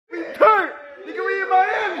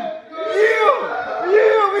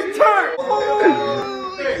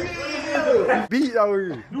beat out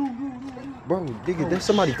here. Bro, nigga, that's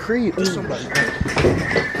somebody crib. That's somebody.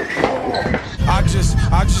 I just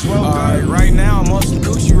woke up. Right now I'm on some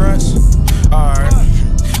coochie runs. Alright.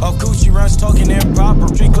 Of coochie runs talking improper.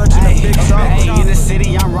 Street clutching a big song. Hey, in the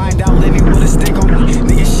city, I'm riding down living with a stick on me.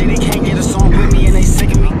 Nigga shit, they can't get a song with me and they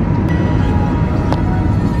sick of me.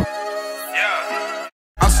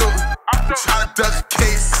 I'm trying to duck a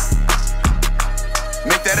case.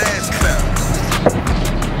 Make that ass clap.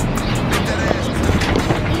 Make that ass clap.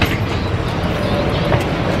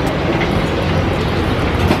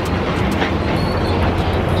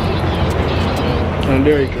 And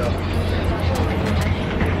there you go.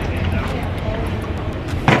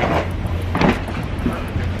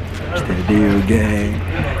 It's the deal, gang.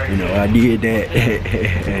 You know, I did that.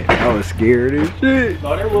 I was scared as shit.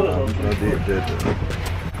 No, there was. I did that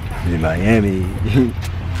in Miami.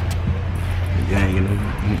 Gang, you know.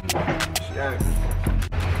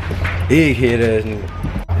 Egghead ass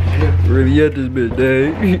nigga. Really at this bitch,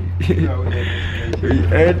 Dave. Really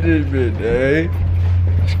at this bitch, Dave.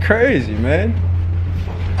 It's crazy, man.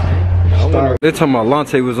 They talking about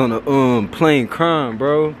Lante was on the playing crime,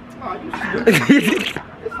 bro. Oh, you this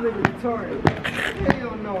nigga retarded.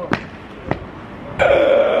 Hell no.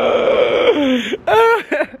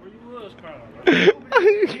 Where you was crying,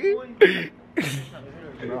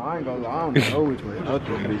 bro? I ain't gonna lie, I don't know which way out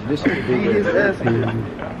there, bitch. This is the biggest ass.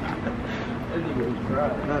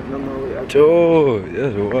 Oh,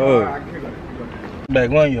 that's wild. Back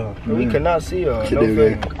one, y'all. We could not see y'all. No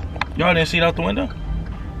fake. Y'all didn't see it out the window?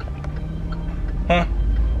 Huh?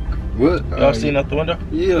 What? Y'all seen out the window?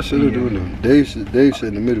 Yeah, I seen out the window. Dave said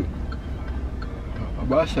in the middle.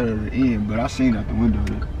 I said at the end, but I seen out the window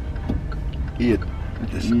though. Yeah, at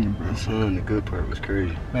the end, bro. The sun, the good part was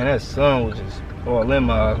crazy. Man, that sun was just all in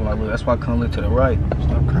my eyes when I looked. That's why I couldn't look to the right.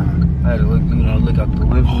 Stop crying. I had to look, you know, look out the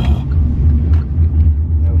window.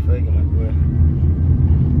 No faking my boy.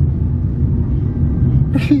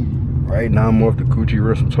 Right now I'm off the coochie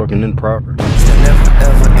rest. I'm talking improper. Still never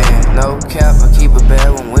ever end. No cap, I keep a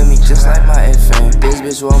bad one with me, just like my FN. This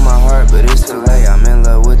bitch want my heart, but it's too late. I'm in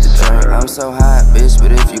love with the drink. I'm so hot, bitch, but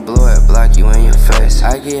if you blow it, block you in your face.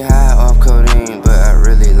 I get high off codeine, but I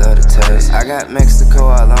really love the taste. I got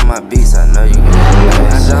Mexico all on my beats, I know you can relate.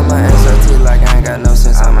 I drive my SRT like I ain't got no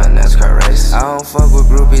sense, I'm a NASCAR race. I don't fuck with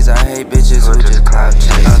groupies, I hate bitches who just clout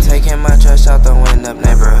chase. I'm taking my trash out the window,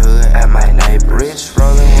 neighborhood at my neighbor. Rich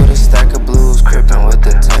rolling with a stack of blues, crippin' with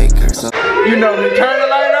the taker. So you know me, turn the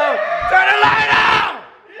light on! Turn the light on!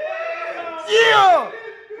 Yeah!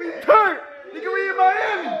 We turn! Nigga, we in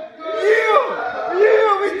Miami! Yeah!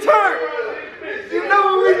 Yeah, we turn! You know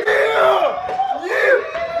what we do!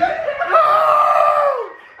 Yeah!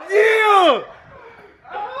 Oh! Yeah!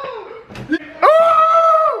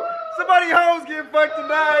 Oh! Somebody hoes getting fucked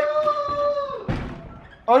tonight!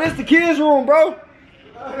 Oh, this the kids' room, bro!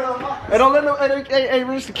 Hey, don't let no. Hey,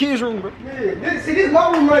 this the kids' room, bro. Yeah, see this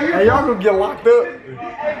my room right here. Hey, y'all gonna get locked up. You can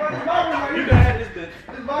have this bitch.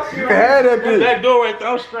 You can have that bitch. That door right there,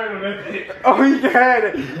 I'm straight on that bitch. Oh, you can have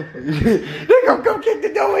it. They gonna go kick the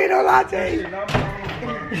door in on Latte.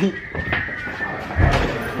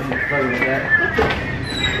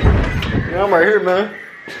 Yeah, I'm right here, man.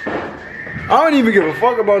 I don't even give a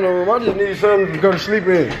fuck about no room. I just need something to go to sleep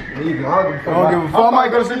in. I don't give a fuck. I might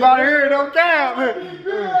go to sleep out of here. No cap, man.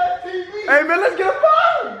 Hey, man, let's get a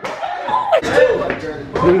phone.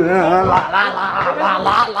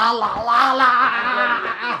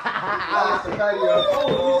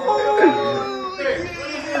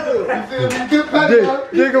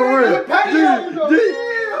 They gonna win.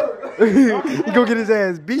 He gonna get his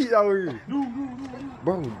ass beat out here.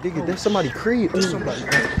 Bro, nigga, that's somebody crib. That's somebody.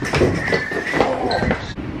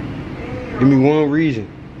 Give me one reason.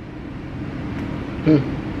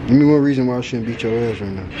 Give me one reason why I shouldn't beat your ass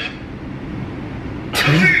right now.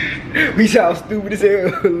 We sound stupid as hell.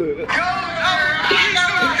 Look.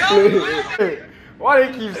 Why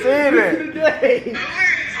they keep saying that?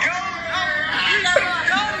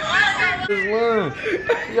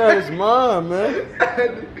 Yeah, it's mine, man.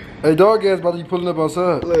 Hey, dog ass about to be pulling up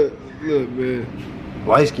outside. Look, man.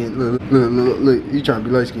 Light skin, look. You trying to be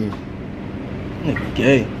light skin. Nigga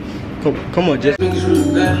gay. Come on, Jess. Man,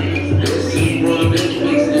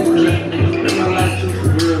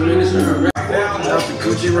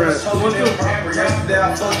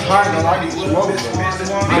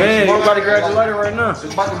 you about to grab your lighter right now. It's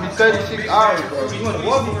about to be 36 hours, bro.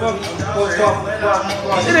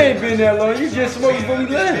 It ain't been that long. You just smoked before we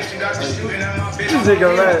left. This nigga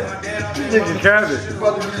left. This nigga cabbage.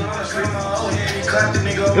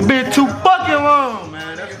 It been too fucking long,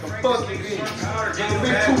 man. That's the fucking thing.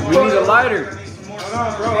 We need a lighter.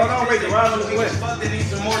 on, bro. Hold on, wait, the ride on this way.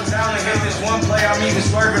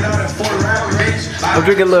 I'm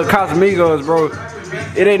drinking a little Casamigos, bro.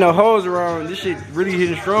 It ain't no hoes around. This shit really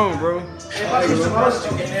hitting strong, bro.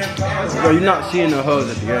 Bro, you're not seeing no hoes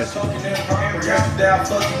at the gas station.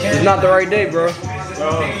 It's not the right day, bro. He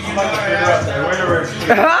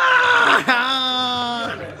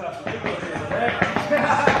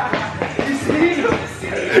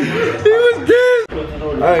was dead.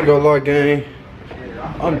 I ain't gonna lie, gang.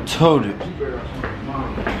 I'm toted.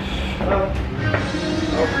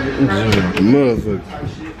 Motherfucker.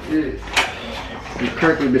 You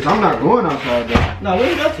crackly bitch. I'm not going outside though. No, we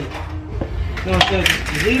ain't got to. You know what I'm saying?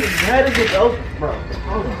 He had to get open, bro.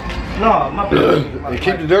 No, my bad. Hey,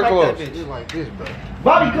 keep the door closed. Just like this, bro.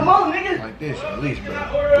 Bobby, come on, nigga. Like this, at least, bro.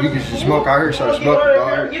 We can just smoke out here, start smoking,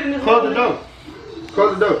 dog. Close the door.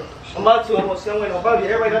 Close the door. I'm about to. I'm gonna send away on Bobby.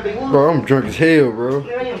 Everybody got their one. Bro, I'm drunk as hell, bro.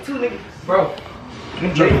 Yeah, I am too, nigga. Bro,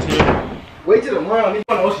 I'm drunk as hell. Wait till tomorrow, nigga.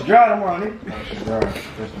 On Ocean Drive tomorrow,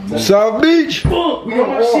 nigga. South Beach. We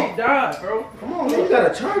gonna shit die, bro. Come on, nigga. You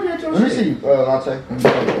got a charger at your Let me see, Latte.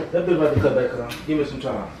 That bitch about to cut back on. Give me some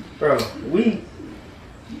time. Bro, we.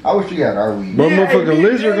 I wish you had our weed. Bro, motherfucking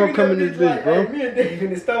lizard gonna come in this bitch, bro. Me and Dave in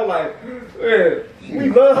the store like, we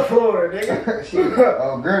love Florida, nigga.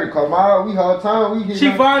 Oh, girl, come out. We whole time. We She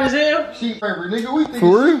fine as hell? She favorite nigga. We think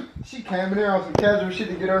For real? She came in there on some casual shit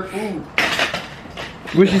to get her food.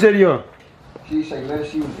 What she said to you? She said that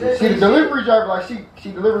she was the delivery driver. Like she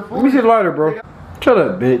delivered food. Let me see the lighter, bro. Shut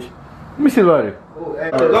up, bitch. Let me see the lighter.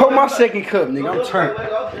 Put my second cup, nigga. I'm turned.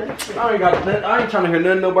 I ain't trying to hear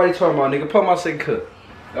nothing nobody talking about, nigga. Put my second cup.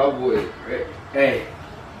 Oh boy. Hey,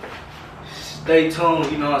 stay tuned,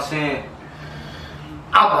 you know what I'm saying?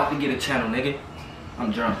 I'm about to get a channel, nigga.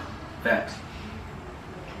 I'm drunk. Facts.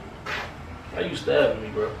 Why you stabbing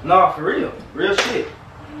me, bro? Nah, for real. Real shit.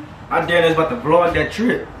 I dare that's about to vlog that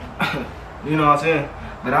trip. You know what I'm saying?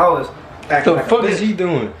 But I was acting What the fuck is he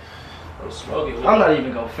doing? I'm not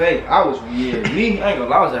even gonna fake. I was weird. Me, I ain't gonna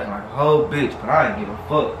lie, I was acting like a whole bitch, but I ain't give a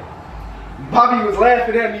fuck. Bobby was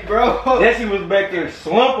laughing at me, bro. Jesse was back there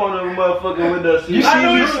slump on the motherfucking window seat. You see me?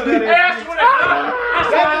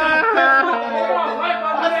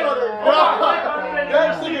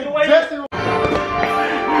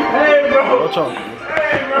 Hey, bro. Watch out.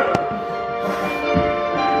 Hey, bro.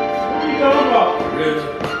 What you talking about?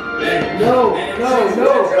 No.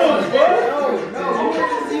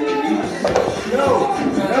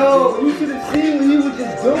 You should have seen what he was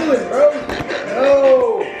just doing, bro. No.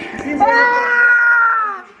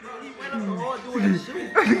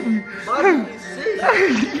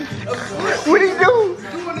 What he do?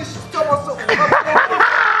 Doing this shit, talking about something.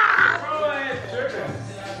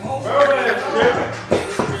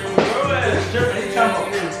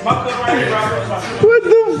 What the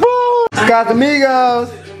fuck? Casamigos.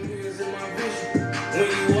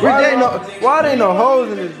 Why there ain't no hoes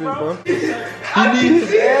in this bitch, bro? He need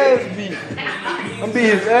his ass beat. I'm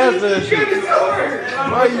beating his ass for that shit.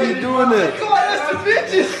 Why are you doing that? That's the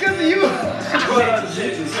bitches, cause of you.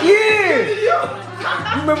 Yeah.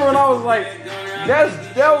 You remember when I was like,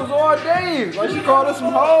 that was all Dave. Like she called us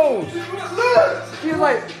some hoes. She's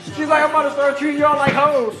like, I'm about to start treating y'all like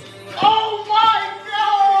hoes. Oh my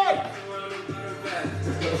god!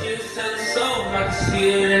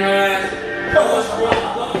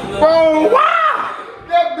 Bro, wow!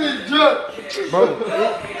 That bitch drunk. Bro.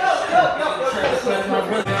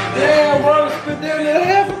 Damn, bro, spit down there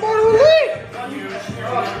half a bottle of lean.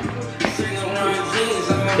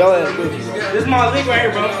 Y'all ass bitches. This is my lick right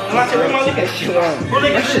here, bro. And I said, where my lick at? That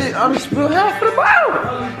shit, I'm spilled half of the bottle.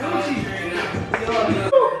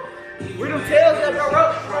 Where them tails at, bro?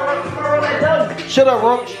 Roll that down. Shut up,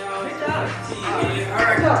 Roach.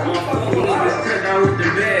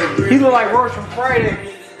 He look like Roach from Friday.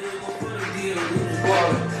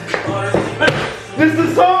 This is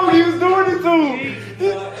the song he was doing it to.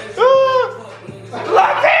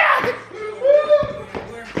 Lock it!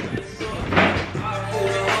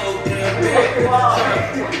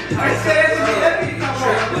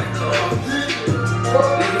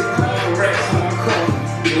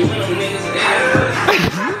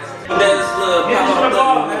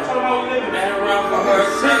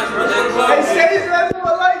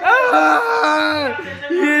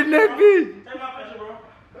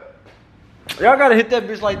 Y'all gotta hit that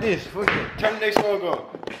bitch like this. Fuck it. Turn the next song on.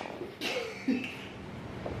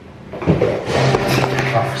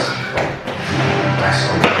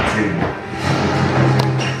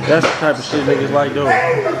 That's the type of shit niggas like doing.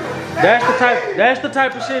 That's the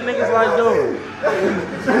type of shit niggas like doing.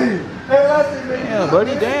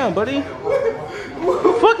 Damn, buddy. What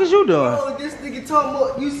the fuck is you doing? nigga talking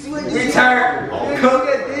about, you see what We tired. Cup.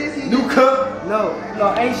 New cup. No,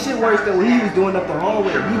 ain't shit worse than what he was doing up the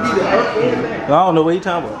hallway. He did it up and back. I don't know what you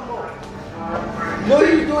talking about. No,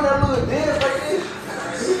 he was doing that little dance like this.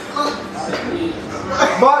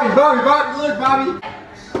 Bobby, look, Bobby.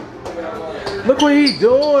 Look what he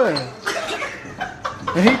doing.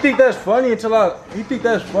 And he think that's funny he think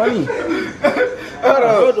that's funny.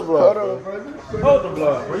 Hold the block. Hold the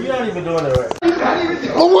block, bro. You not even doing it right.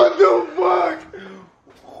 Oh, what the fuck?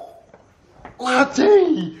 What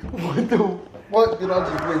the fuck did I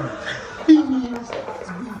just win?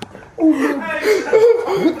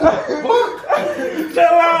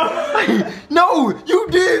 Chill out. No, you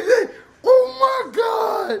did it. Oh my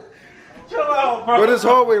god. Chill out, bro. But this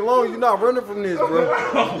hallway long, you're not running from this,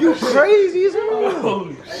 bro. You crazy as hell.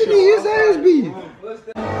 He need his ass beat.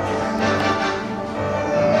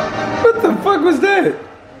 What the fuck was that?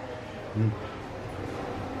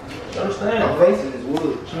 Show the stash. I'm facing this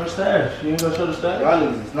wood. Show the stash. You ain't gonna show the stash? Y'all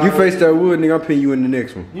niggas is not You face that wood, nigga, I'll pin you in the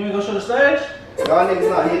next one. You ain't gonna show the stash? Y'all niggas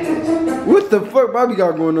not hitting this. What the fuck Bobby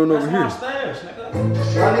got going on over That's my here? stash, nigga.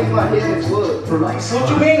 Y'all niggas not hitting this wood. What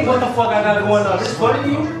you mean? What the fuck I got going on? This funny to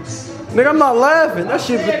you? Nigga, I'm not laughing. That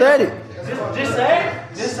shit pathetic. Just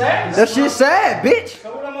sad? Just sad? That shit sad, bitch.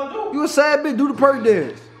 So what I'm gonna do? You a sad bitch, do the perk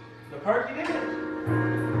dance. The perky nigga?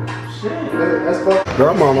 Shit. That's fuck. Bro,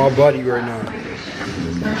 I'm on my body right now.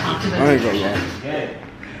 I ain't gonna lie. Yeah.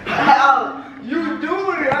 How you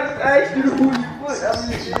doing it? I just asked you who you put. I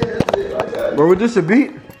mean, shit, that's it. Bro, was this a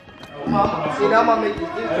beat? See, now I'm gonna make this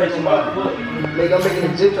dip track on my foot. I'm making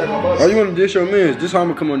a dip track on my Oh, foot. you wanna dish your mans? This how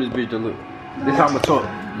I'ma come on this beat to look. This how I'ma talk.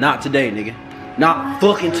 Not today, nigga. Not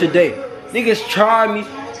fucking today. Niggas try me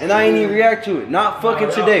and I ain't even react to it. Not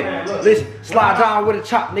fucking today. Listen, slide down with a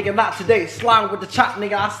chop, nigga. Not today. Slide with the chop,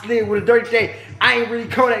 nigga. I slid with a dirty K. I ain't really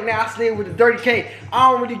Kodak now. I slid with a dirty K. I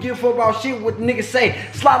don't really give a fuck about shit what the niggas say.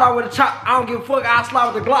 Slide out with a chop. I don't give a fuck. I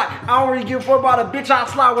slide with a Glock. I don't really give a fuck about a bitch. I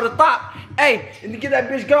slide with a thought. Hey, and to get that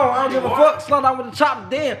bitch going, I don't give a fuck. Slide out with a chop.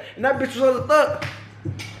 Damn. And that bitch was on the thug.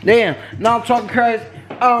 Damn. Now I'm talking crazy.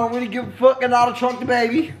 I don't really give a fuck. And I'll trunk the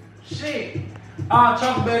baby. Shit.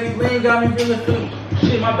 Chunky baby, Lean got me feeling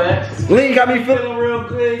shit, my bad. Lean got me Feeling real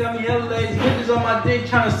good, got me hella lazy. Bitches on my dick,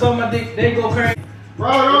 trying to suck my dick, they go crazy.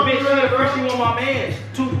 Bro, don't Bitch, you first you on my man.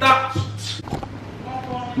 2 thoughts.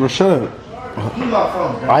 Bro, shut up. Who my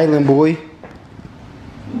phone, bro? Island boy. You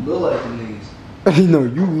look like them niggas. You know,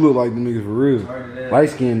 you look like the niggas for real. Light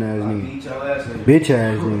skinned ass nigga. Beat your ass in. Bitch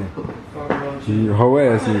ass nigga. Your whole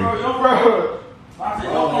ass nigga.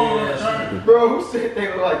 Bro, who said they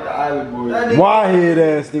look like the island boy? Wide head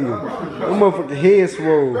ass nigga. That motherfucking head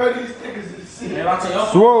swole. Bro, these niggas is sick. Man, I tell your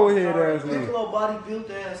Swole head ass nigga. Little body built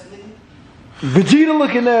ass nigga. Vegeta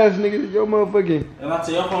looking ass nigga. Your motherfucking. And I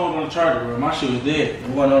tell your phone was on the charger, bro. My shit was dead. It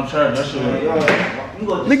wasn't on the charger. That shit was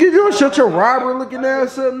dead. Nigga, you don't shut your robber looking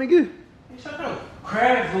ass up, nigga. Shut up.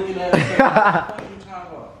 Crabs looking ass. What the fuck you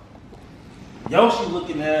talking about? Yoshi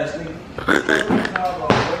looking ass, nigga. What you talking about,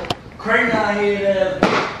 bro? Crazy head ass,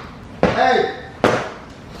 nigga. Hey!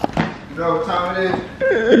 You know what time it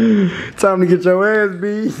is? Time to get your ass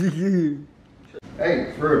beat.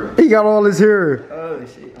 Hey, for real. He got all his hair. Oh,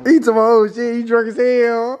 shit. He told my oh shit, he drunk as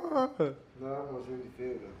hell. No, I almost really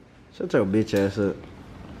feel that. Shut your bitch ass up.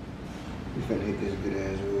 We finna hit this good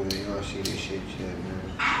ass wood. Y'all see this shit, man.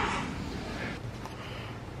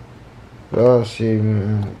 Oh shit,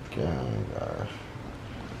 man. God.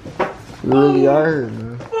 We really out here,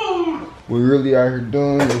 man. We really out here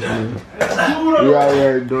doing this, man. We out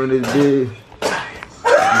here doing this bitch.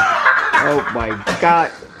 Oh my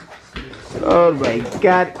god. Oh my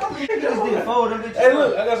god. He just did four of them bitches. Hey,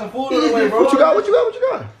 look, I got some food on the way, bro. What you got? What you got? What you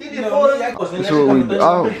got? He did four of them. This is what we do.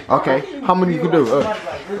 Oh, okay. How many you can do? Oh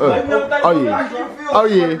yeah. Oh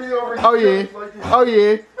yeah. Oh yeah. Oh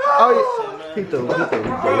yeah. Oh yeah. He threw.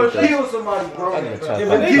 Bro, kill somebody, bro. If a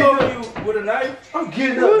nigga over you with a knife, I'm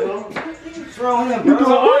getting up, bro. What's wrong with him, bro?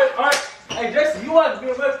 so, alright. Hey, Jesse, you want to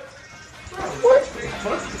be a bitch?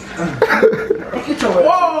 Get your ass.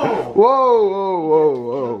 Whoa, whoa,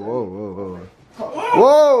 whoa, whoa, whoa,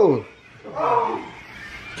 whoa.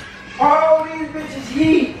 All these bitches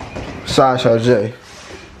heat. Sideshowjay.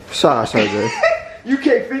 Sideshowjay. You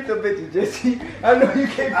can't fit them bitches, Jesse. I know you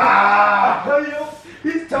can't fit I know you.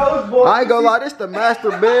 He's toes, boy. I ain't gonna lie, this the master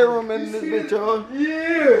bedroom in this bitch, y'all.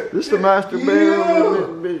 Yeah. This the master bedroom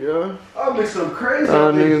in this bitch, y'all. I'll make some crazy.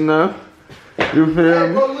 Niggas know. You feel Hey,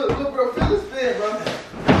 me? bro, look, bro, feel this bed,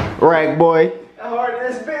 bro. Rag boy. That hard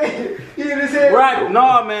ass bed. He in his head. Right,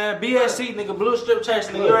 nah, man. BSC, nigga, blue strip chase,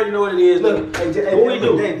 nigga. You already know what it is, nigga. Look, hey, What we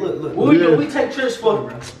do? Dave, look. What we Yeah. do? We take trips for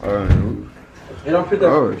it, bro. Alright. They don't pick up.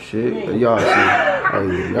 Oh shit. Y'all see. Oh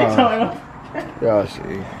yeah. Y'all see.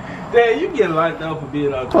 Damn, you getting locked up for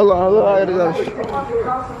being out. Hold on, I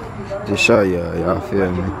gotta just show y'all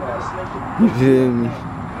feel me? You feel me?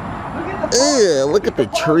 Yeah, look at the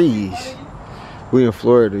trees. We in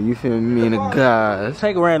Florida, you feel me? And the guys.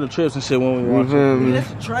 Take random trips and shit when we want You feel me?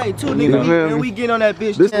 That's a trade too, You nigga. feel And me? we get on that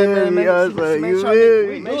bitch. This man, nigga, man, I was like, you feel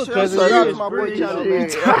me? Make sure Cause shout out it to my boy is Channel, free. man.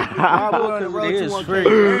 My boy on the road It to is 1K. free.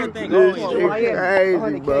 Everything This going shit on.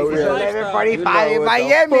 crazy, bro. $11.45 in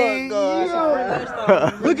Miami.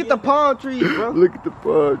 Look at the palm trees, bro. Look at the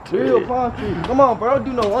palm tree. Real palm trees. Come on, bro.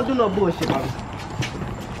 Don't do no bullshit, bro.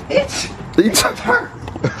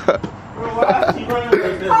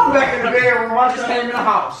 I'm back in the bedroom. I just came in the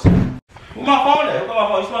house. Where my phone at? Where my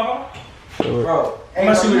phone? You see my phone? Bro, I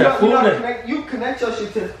want to see where that food at. You connect your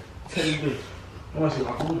shit to this bitch. I want to see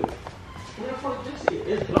my food at. Where the fuck this shit?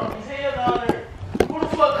 It's dark as hell down there. Who the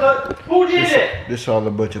fuck cut? Who did that? This all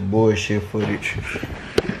a bunch of bullshit footage.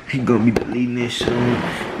 He gonna be deleting this soon.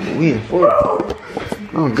 We in Florida.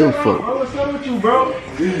 I don't give a fuck. Bro, what's up with you, bro?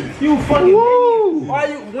 You fucking Woo! Why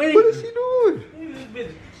you winning? What is he doing? This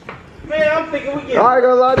bitch. Man, I'm thinking we get. I ain't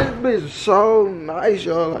gonna lie, this bitch is so nice,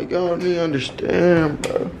 y'all. Like, y'all don't even understand,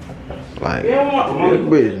 bro. Like, this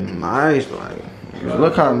bitch is nice. Like,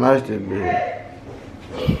 look how nice this bitch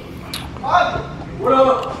is. What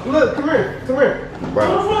up? Look, come here. Bro,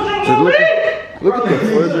 just look at the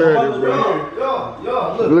refrigerator,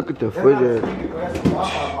 bro. Look at the refrigerator.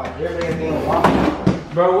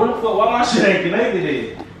 Bro, what the fuck? Why my shit ain't connected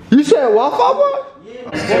here? You said Wi-Fi, bro?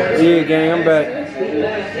 Yeah, gang, I'm back.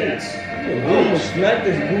 Smack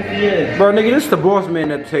this goofy ass. Bro, nigga, this the boss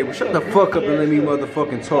man at the table. Shut the fuck up and let me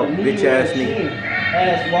motherfucking talk, bitch ass nigga.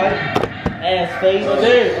 Ass white. Ass face.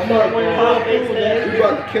 There. I'm gonna wait for the face there. We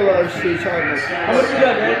about to kill our shit, trying to. How much you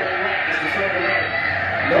got, man?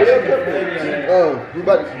 Oh, we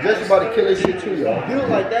about to, just about to kill this shit too, y'all. You look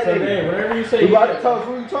like that, So nigga. then, whatever you say. We about to talk.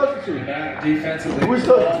 Who you talking to? Defensively, Who you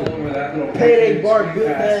talking to? Payday bar good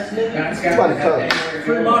ass nigga. We about to talk.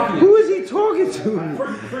 Free mafia. Who is he talking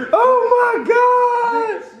to? Oh my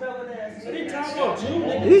god! What are you talking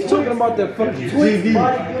about, you? He's talking about that fucking TV.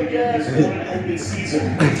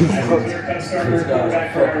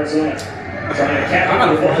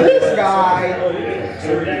 This guy.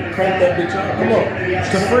 Crank that bitch up. Come on. It's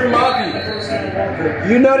the free mafia.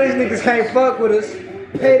 You know these niggas can't fuck with us.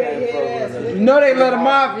 Payday ass nigga. You know they love the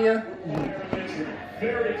mafia.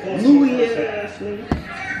 Louis ass nigga.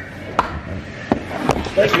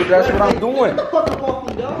 That's what I'm doing. What the fuck up off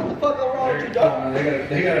you, dog? What the fuck wrong with you, dog?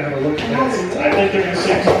 they gotta have a look at that. I think they're gonna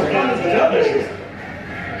say something down there.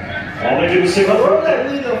 All they do is say, Bro,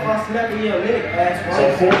 that weed up if I smack in your leg, ass,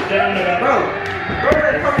 so fourth down and about. bro,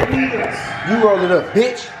 that fucking weed up. You roll it up,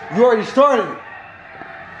 bitch. You already started it.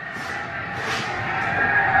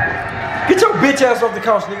 Get your bitch ass off the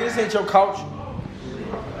couch, nigga. This ain't your couch.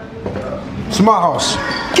 It's my house.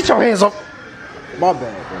 Get your hands up. My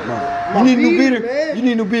bad, bro. You need a new beater. man. You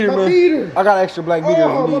need a new beater, My man. beater. I got an extra black beater if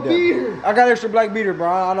Oh, you my need that. beater. I got extra black beater, bro.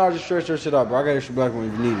 I know I just stretched your shit out, bro. I got extra black one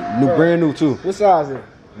if you need it. New, brand new too. What size is it?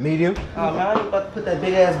 Medium. Oh, man, I ain't about to put that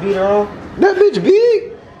big ass beater on. That bitch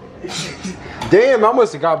big. Damn, I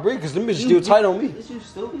must have got big because them bitches still tight on me. Is you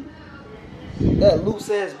stupid? That loose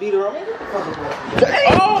ass beater on me?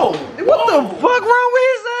 Oh! What the fuck wrong with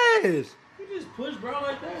his ass? You just push bro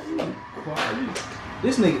like that?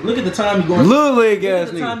 This nigga, look at the time you going. Little leg Look ass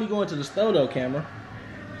at the time nigga. you going to the store though, camera.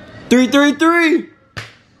 333.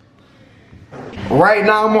 Right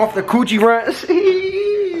now I'm off the coochie run.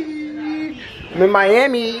 I'm in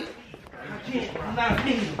Miami. I'm not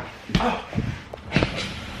me.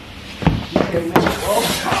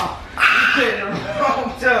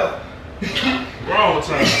 Wrong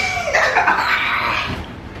time.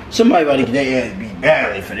 Somebody about to get their ass beat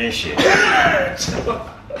badly for this shit. Look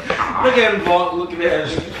at him, Bob. Look at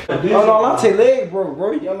that. Oh no, I'll take leg broke,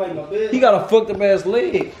 bro. Y'all like my bed? He got a fucked up ass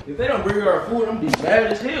leg. If they don't bring her our food, I'm gonna be mad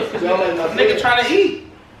as hell. Cause Y'all like my nigga bed? trying to eat.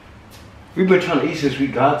 We've been trying to eat since we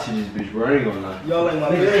got to this bitch, bro. I ain't gonna lie. Y'all like my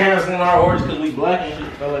Niggas bed? canceling our orders because we black and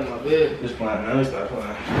shit. Y'all like my bed. Just playing, man. Stop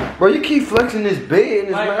playing. Bro, you keep flexing this bed and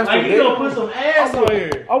this master Like you bed. gonna put some ass on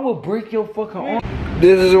here. I will break your fucking arm.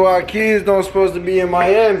 This is why kids don't supposed to be in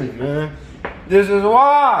Miami, man. This is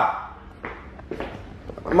why.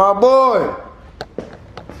 My boy.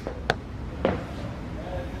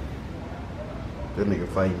 That nigga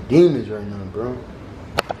fighting demons right now, bro.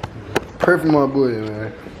 Pray for my boy,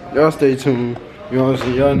 man. Y'all stay tuned. You know what I'm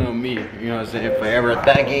saying? Y'all know me. You know what I'm saying? Forever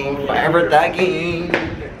thugging. Forever thugging.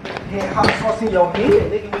 Yeah, hot sauce in your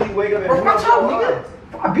head, nigga, when you wake up. Bro, watch out, nigga.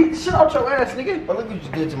 I beat the shit out your ass, nigga. But look what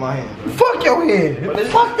you did to my hand, bro. Fuck your head.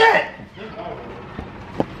 Fuck that.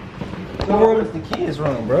 What's the kids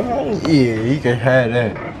room, bro? Yeah, he can have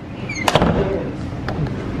that.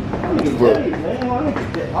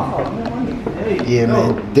 Yeah,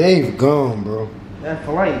 man, Dave gone, bro. That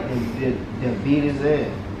flight, that beat his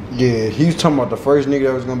ass. Yeah, he was talking about the first nigga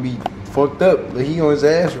that was gonna be fucked up, but he on his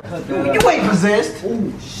ass. You ain't possessed.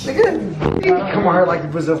 Nigga, you come on here like you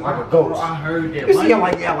possessed like a ghost. I heard that. You see him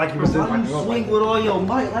like you possessed like a ghost. Swing with all your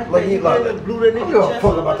might like Like he like, blew that I don't give a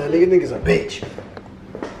fuck about that nigga. Nigga's a bitch.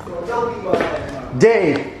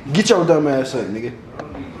 Dave, get your dumb ass up, nigga.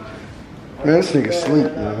 Man, this nigga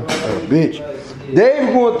sleep, man. A bitch.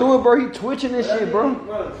 Dave going through it, bro. He twitching this shit, bro.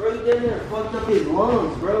 Bro, he down there fucked up his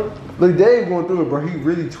lungs, bro. Look, Dave going through it, bro. He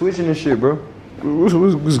really twitching this shit, bro.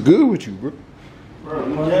 What's good with you, bro? Bro,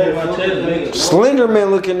 my chest, nigga. Slenderman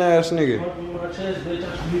looking ass nigga. My chest, bitch, I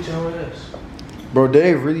should beat your ass. Bro,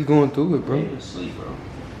 Dave really going through it, bro. Dave is asleep, bro.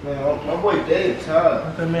 Man, my boy Dave tired.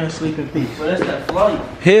 Let that man sleep in peace. But that's that flight.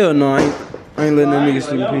 Hell no, I ain't letting that nigga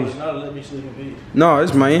sleep in peace. Not let me sleep in peace. No,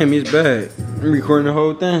 it's Miami. It's bad. I'm recording the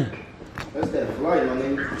whole thing. That's that flight, my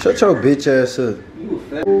nigga. Shut your bitch ass up. You a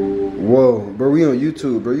fat. Whoa, bro, we on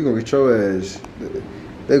YouTube, bro. You gonna get your ass.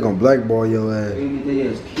 They gonna blackball your ass. Maybe they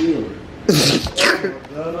ass killed.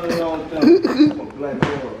 No, you don't think. I'm a black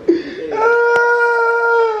boy.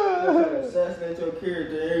 Assassinate your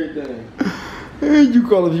character and everything. You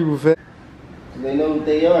calling people fat? They know what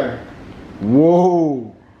they are.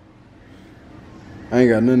 Whoa. I ain't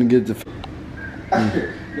got nothing to get to.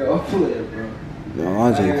 No, I'm playing, bro. No, I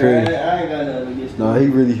ain't crazy. I ain't got nothing against them. No, he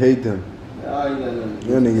really hate them. I ain't got nothing.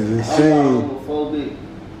 That nigga's I'm insane. not homophobic.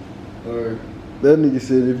 Or That nigga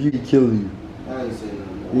said if you could kill you. I ain't saying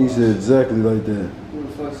nothing. He said exactly like that. Who the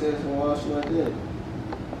fuck says some wild shit like that?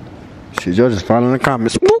 Shit, y'all just follow in the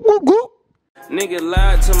comments. Whoop, whoop, whoop. Nigga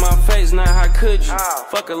lied to my face, now how could you?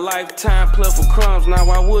 Fuck a lifetime, plug for crumbs, now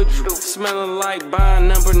why would you? Smelling like bond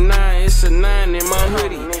number 9, it's a 9 in my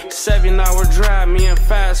hoodie. 7-hour drive, me and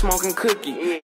 5 smoking cookie.